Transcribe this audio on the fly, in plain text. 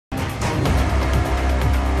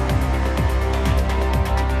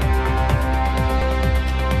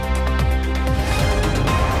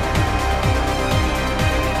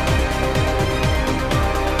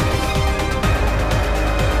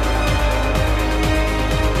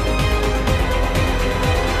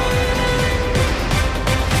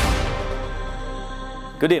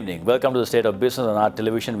Good evening. Welcome to the State of Business on Art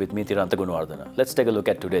Television with me, Tirantha Gunawardana. Let's take a look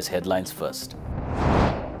at today's headlines first.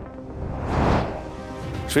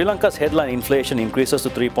 Sri Lanka's headline inflation increases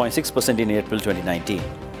to 3.6% in April 2019.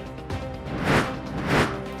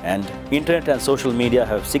 And internet and social media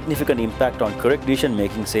have significant impact on correct decision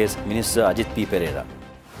making, says Minister Ajith P. Pereira.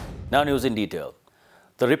 Now news in detail.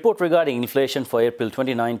 The report regarding inflation for April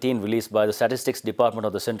 2019 released by the Statistics Department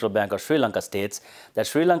of the Central Bank of Sri Lanka states that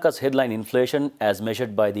Sri Lanka's headline inflation, as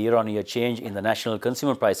measured by the year-on-year change in the National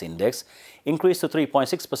Consumer Price Index, increased to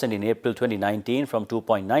 3.6% in April 2019 from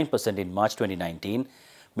 2.9% in March 2019,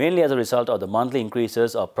 mainly as a result of the monthly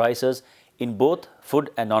increases of prices in both food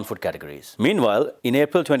and non-food categories. Meanwhile, in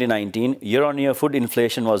April 2019, year-on-year food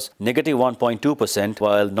inflation was negative 1.2%,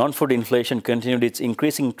 while non-food inflation continued its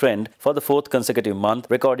increasing trend for the fourth consecutive month,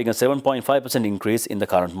 recording a 7.5% increase in the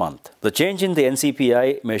current month. The change in the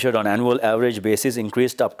NCPI, measured on annual average basis,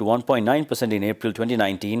 increased up to 1.9% in April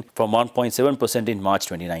 2019 from 1.7% in March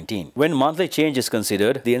 2019. When monthly change is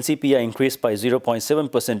considered, the NCPI increased by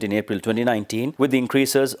 0.7% in April 2019, with the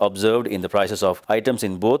increases observed in the prices of items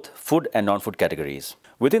in both food and non-food categories.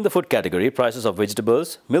 Within the food category, prices of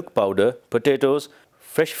vegetables, milk powder, potatoes,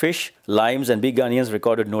 fresh fish, limes and big onions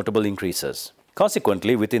recorded notable increases.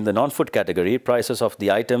 Consequently, within the non-food category, prices of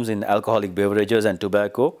the items in alcoholic beverages and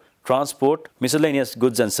tobacco, transport, miscellaneous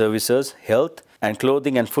goods and services, health and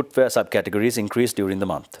clothing and footwear subcategories increased during the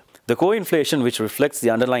month. The core inflation, which reflects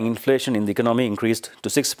the underlying inflation in the economy, increased to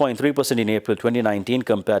 6.3% in April 2019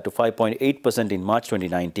 compared to 5.8% in March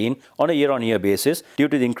 2019 on a year-on-year basis due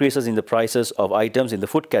to the increases in the prices of items in the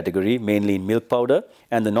food category, mainly in milk powder,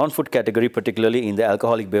 and the non-food category, particularly in the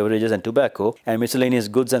alcoholic beverages and tobacco and miscellaneous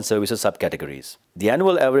goods and services subcategories. The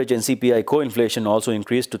annual average NCPI core inflation also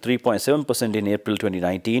increased to 3.7% in April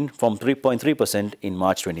 2019 from 3.3% in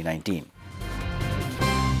March 2019.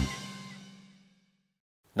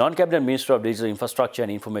 Non-Cabinet Minister of Digital Infrastructure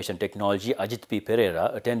and Information Technology Ajith P.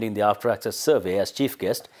 Pereira, attending the After Access survey as chief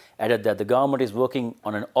guest, added that the government is working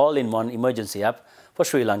on an all-in-one emergency app for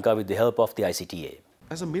Sri Lanka with the help of the ICTA.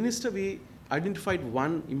 As a minister, we identified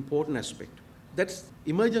one important aspect, that's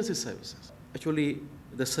emergency services. Actually,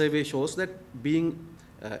 the survey shows that being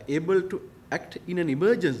able to act in an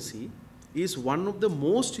emergency is one of the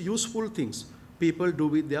most useful things people do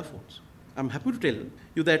with their phones. I'm happy to tell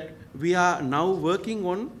you that we are now working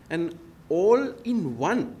on an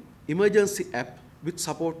all-in-one emergency app with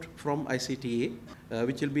support from ICTA,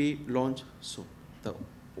 which will be launched soon. The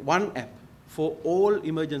one app for all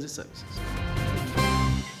emergency services.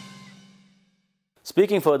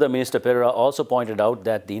 Speaking further, Minister Pereira also pointed out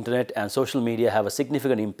that the internet and social media have a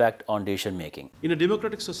significant impact on decision making. In a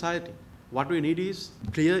democratic society, what we need is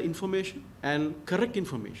clear information and correct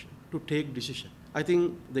information to take decisions. I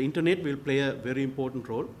think the internet will play a very important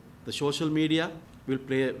role. The social media will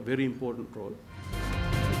play a very important role.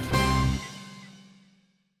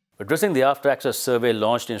 Addressing the After Access survey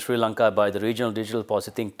launched in Sri Lanka by the regional digital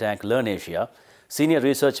policy think tank Learn Asia, Senior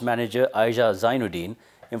Research Manager Aisha Zainuddin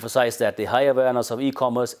emphasized that the high awareness of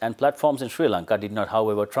e-commerce and platforms in Sri Lanka did not,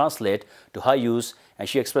 however, translate to high use, and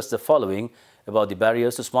she expressed the following about the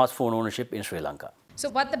barriers to smartphone ownership in Sri Lanka. So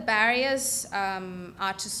what the barriers are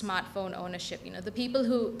to smartphone ownership,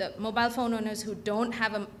 the mobile phone owners who don't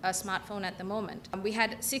have a smartphone at the moment, we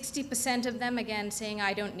had 60% of them again saying,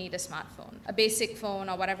 I don't need a smartphone. A basic phone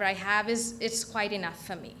or whatever I have it's quite enough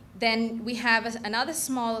for me. Then we have another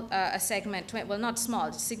small segment, well not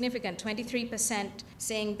small, significant, 23%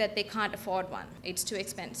 saying that they can't afford one. It's too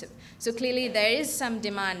expensive. So clearly there is some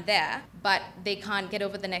demand there, but they can't get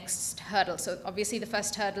over the next hurdle. So obviously the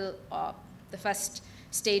first hurdle or the first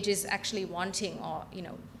stage is actually wanting or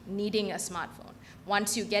needing a smartphone.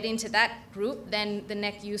 Once you get into that group, then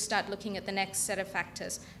you start looking at the next set of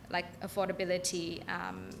factors like affordability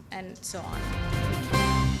and so on.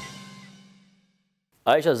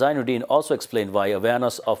 Aisha Zainuddin also explained why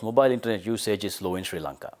awareness of mobile internet usage is low in Sri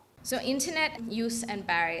Lanka. So internet use and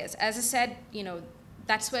barriers, as I said,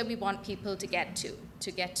 that's where we want people to get to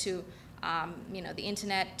the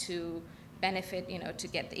internet, to benefit, to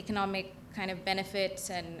get the economic kind of benefits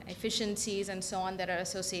and efficiencies and so on that are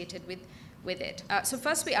associated with it. So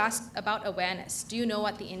first we ask about awareness. Do you know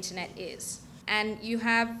what the internet is? And you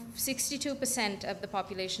have 62% of the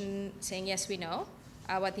population saying, yes, we know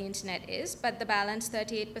what the internet is, but the balance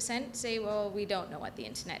 38% say, well, we don't know what the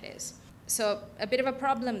internet is. So a bit of a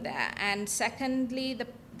problem there. And secondly,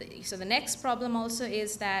 the next problem also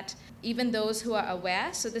is that even those who are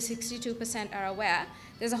aware, so the 62% are aware,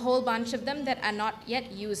 there's a whole bunch of them that are not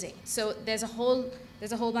yet using. So there's a whole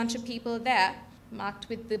bunch of people there marked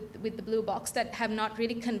with the blue box, that have not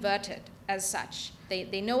really converted as such.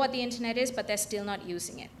 They know what the internet is, but they're still not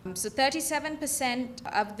using it. So 37%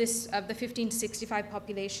 of the 15 to 65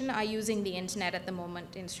 population are using the internet at the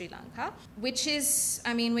moment in Sri Lanka, which is,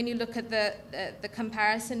 I mean, when you look at the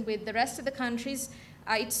comparison with the rest of the countries,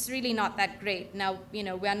 it's really not that great. Now, we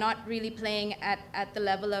are not really playing at the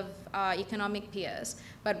level of our economic peers,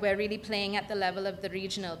 but we're really playing at the level of the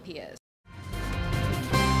regional peers.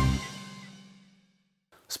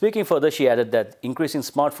 Speaking further, she added that increasing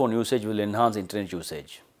smartphone usage will enhance internet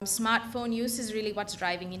usage. Smartphone use is really what's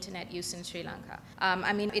driving internet use in Sri Lanka.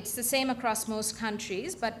 I mean, it's the same across most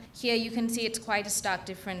countries, but here you can see it's quite a stark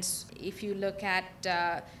difference. If you look at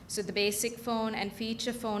so the basic phone and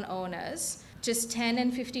feature phone owners, just 10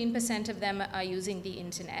 and 15% of them are using the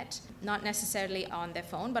internet, not necessarily on their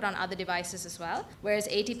phone, but on other devices as well, whereas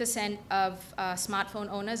 80% of smartphone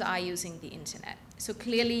owners are using the internet. So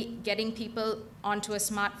clearly getting people onto a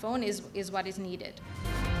smartphone is what is needed.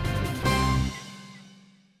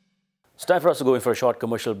 It's time for us to go in for a short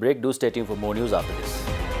commercial break. Do stay tuned for more news after this.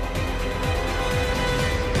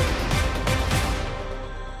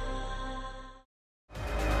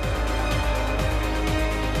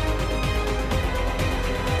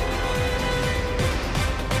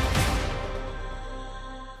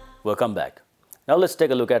 Welcome back. Now let's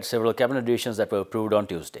take a look at several cabinet decisions that were approved on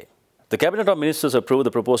Tuesday. The Cabinet of Ministers approved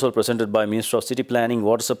the proposal presented by Minister of City Planning,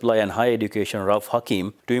 Water Supply and Higher Education Rauf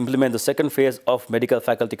Hakim to implement the second phase of medical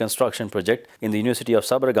faculty construction project in the University of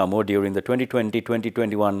Sabaragamo during the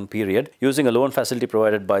 2020-2021 period using a loan facility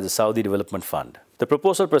provided by the Saudi Development Fund. The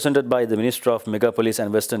proposal presented by the Minister of Megapolis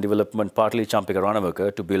and Western Development Partly Champika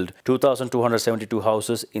Ranawaka to build 2,272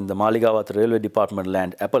 houses in the Maligawath Railway Department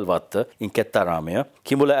land Appalwatta in Kettaramaya,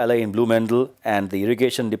 Kimbula Alley in Blumendal and the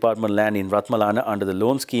Irrigation Department land in Ratmalana under the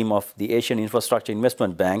loan scheme of the Asian Infrastructure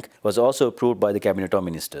Investment Bank was also approved by the Cabinet of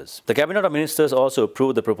Ministers. The Cabinet of Ministers also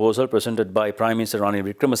approved the proposal presented by Prime Minister Ranil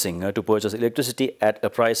Wickremesinghe to purchase electricity at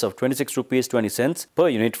a price of ₹26.20 per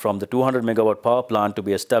unit from the 200 megawatt power plant to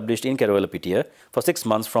be established in Kerawalapitiya for 6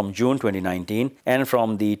 months from June 2019 and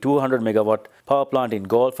from the 200 megawatt power plant in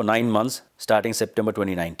Galle for 9 months starting September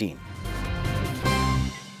 2019.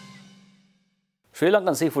 Sri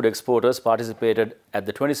Lankan seafood exporters participated at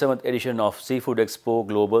the 27th edition of Seafood Expo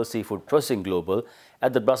Global Seafood Processing Global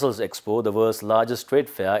at the Brussels Expo, the world's largest trade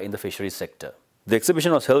fair in the fisheries sector. The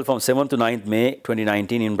exhibition was held from 7th to 9th May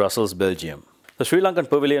 2019 in Brussels, Belgium. The Sri Lankan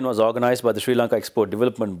Pavilion was organized by the Sri Lanka Export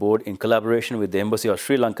Development Board in collaboration with the Embassy of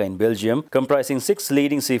Sri Lanka in Belgium, comprising 6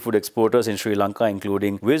 leading seafood exporters in Sri Lanka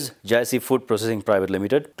including Wiz Jai Seafood Processing Private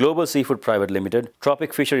Limited, Global Seafood Private Limited,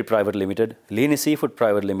 Tropic Fishery Private Limited, Lini Seafood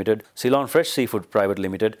Private Limited, Ceylon Fresh Seafood Private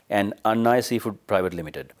Limited and Annai Seafood Private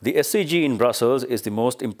Limited. The SCG in Brussels is the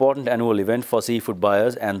most important annual event for seafood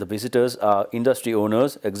buyers, and the visitors are industry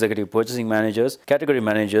owners, executive purchasing managers, category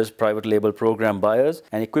managers, private label program buyers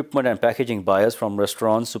and equipment and packaging buyers from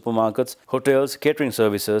restaurants, supermarkets, hotels, catering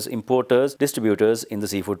services, importers, distributors in the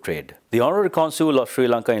seafood trade. The Honorary Consul of Sri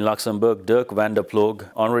Lanka in Luxembourg, Dirk van der Ploeg,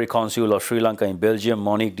 Honorary Consul of Sri Lanka in Belgium,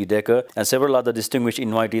 Monique de Decker, and several other distinguished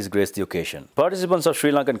invitees graced the occasion. Participants of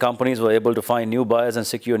Sri Lankan companies were able to find new buyers and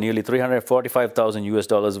secure nearly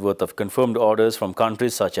 $345,000 worth of confirmed orders from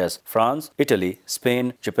countries such as France, Italy,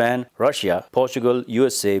 Spain, Japan, Russia, Portugal,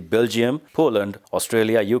 USA, Belgium, Poland,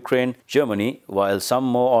 Australia, Ukraine, Germany, while some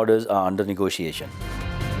more orders are under negotiation. In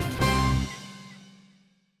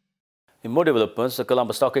more developments, the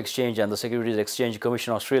Colombo Stock Exchange and the Securities Exchange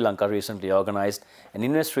Commission of Sri Lanka recently organized an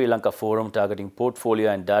Invest Sri Lanka forum targeting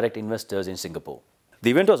portfolio and direct investors in Singapore. The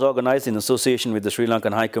event was organized in association with the Sri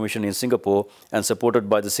Lankan High Commission in Singapore and supported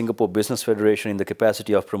by the Singapore Business Federation in the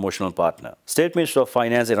capacity of promotional partner. State Minister of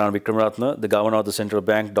Finance Iran Wickramaratne, the Governor of the Central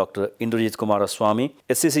Bank Dr. Indrajit Kumaraswamy,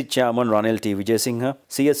 SCC Chairman Ranil T. Vijayasinghe,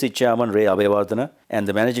 CSC Chairman Ray Abeyawardena, and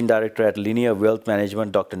the Managing Director at Linear Wealth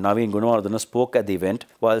Management Dr. Naveen Gunawardena spoke at the event,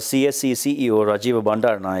 while CSC CEO Rajiva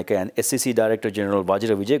Bandaranayake and SCC Director General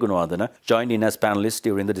Vajra Vijay Gunawardena joined in as panelists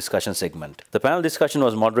during the discussion segment. The panel discussion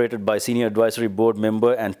was moderated by Senior Advisory Board member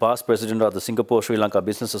and past President of the Singapore-Sri Lanka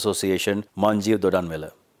Business Association, Manjeev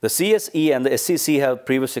Dodanwala. The CSE and the SCC have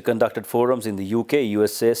previously conducted forums in the UK,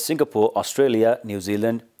 USA, Singapore, Australia, New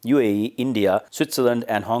Zealand, UAE, India, Switzerland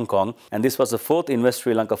and Hong Kong, and this was the 4th Invest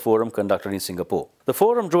Sri Lanka forum conducted in Singapore. The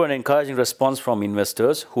forum drew an encouraging response from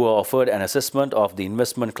investors who are offered an assessment of the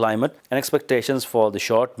investment climate and expectations for the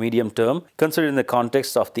short, medium term, considering the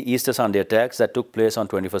context of the Easter Sunday attacks that took place on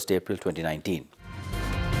 21st April 2019.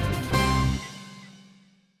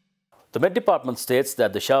 The Met Department states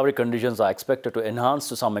that the showery conditions are expected to enhance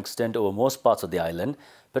to some extent over most parts of the island,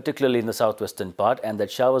 particularly in the southwestern part, and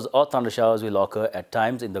that showers or thundershowers will occur at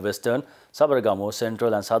times in the western, Sabaragamuwa,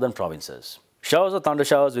 central and southern provinces. Showers or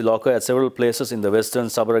thundershowers will occur at several places in the western,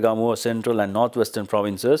 Sabaragamuwa, central and northwestern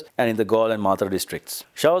provinces and in the Galle and Matra districts.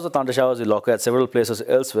 Showers or thundershowers will occur at several places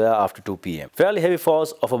elsewhere after 2 p.m. Fairly heavy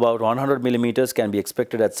falls of about 100 millimeters can be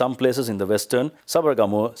expected at some places in the western,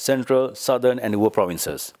 Sabaragamuwa, central, southern and Uva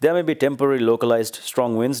provinces. There may be temporary localized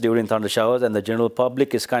strong winds during thundershowers, and the general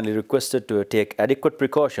public is kindly requested to take adequate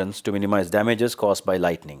precautions to minimize damages caused by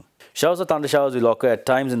lightning. Showers or thundershowers will occur at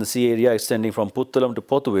times in the sea area extending from Puttalam to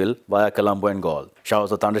Pothuil via Colombo and Galle.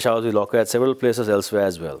 Showers or thundershowers will occur at several places elsewhere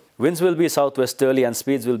as well. Winds will be southwesterly and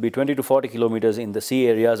speeds will be 20 to 40 kilometers in the sea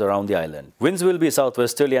areas around the island. Winds will be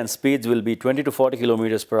southwesterly and speeds will be 20 to 40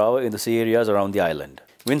 kilometers per hour in the sea areas around the island.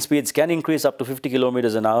 Wind speeds can increase up to 50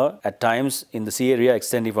 kilometers an hour at times in the sea area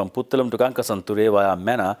extending from Puttalam to Kankasanture via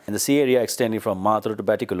Mena and the sea area extending from Mathura to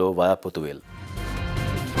Batikulo via Pothuil.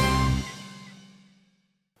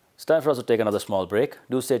 It's time for us to take another small break.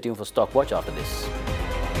 Do stay tuned for Stock Watch after this.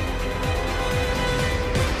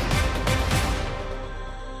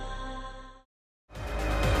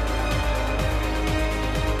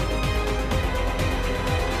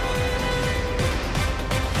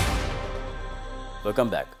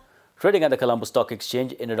 Welcome back. Trading at the Colombo Stock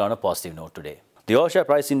Exchange ended on a positive note today. The All-Share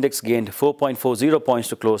Price Index gained 4.40 points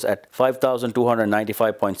to close at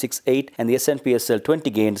 5,295.68 and the S&P SL 20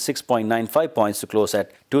 gained 6.95 points to close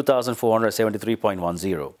at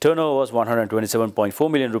 2,473.10. Turnover was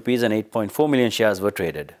 127.4 million rupees and 8.4 million shares were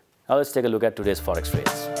traded. Now let's take a look at today's forex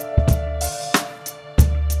rates.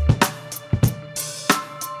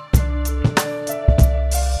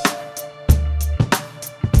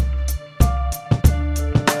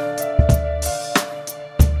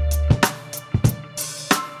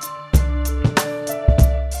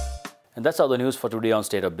 And that's all the news for today on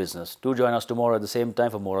State of Business. Do join us tomorrow at the same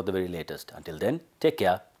time for more of the very latest. Until then, take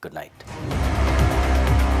care. Good night.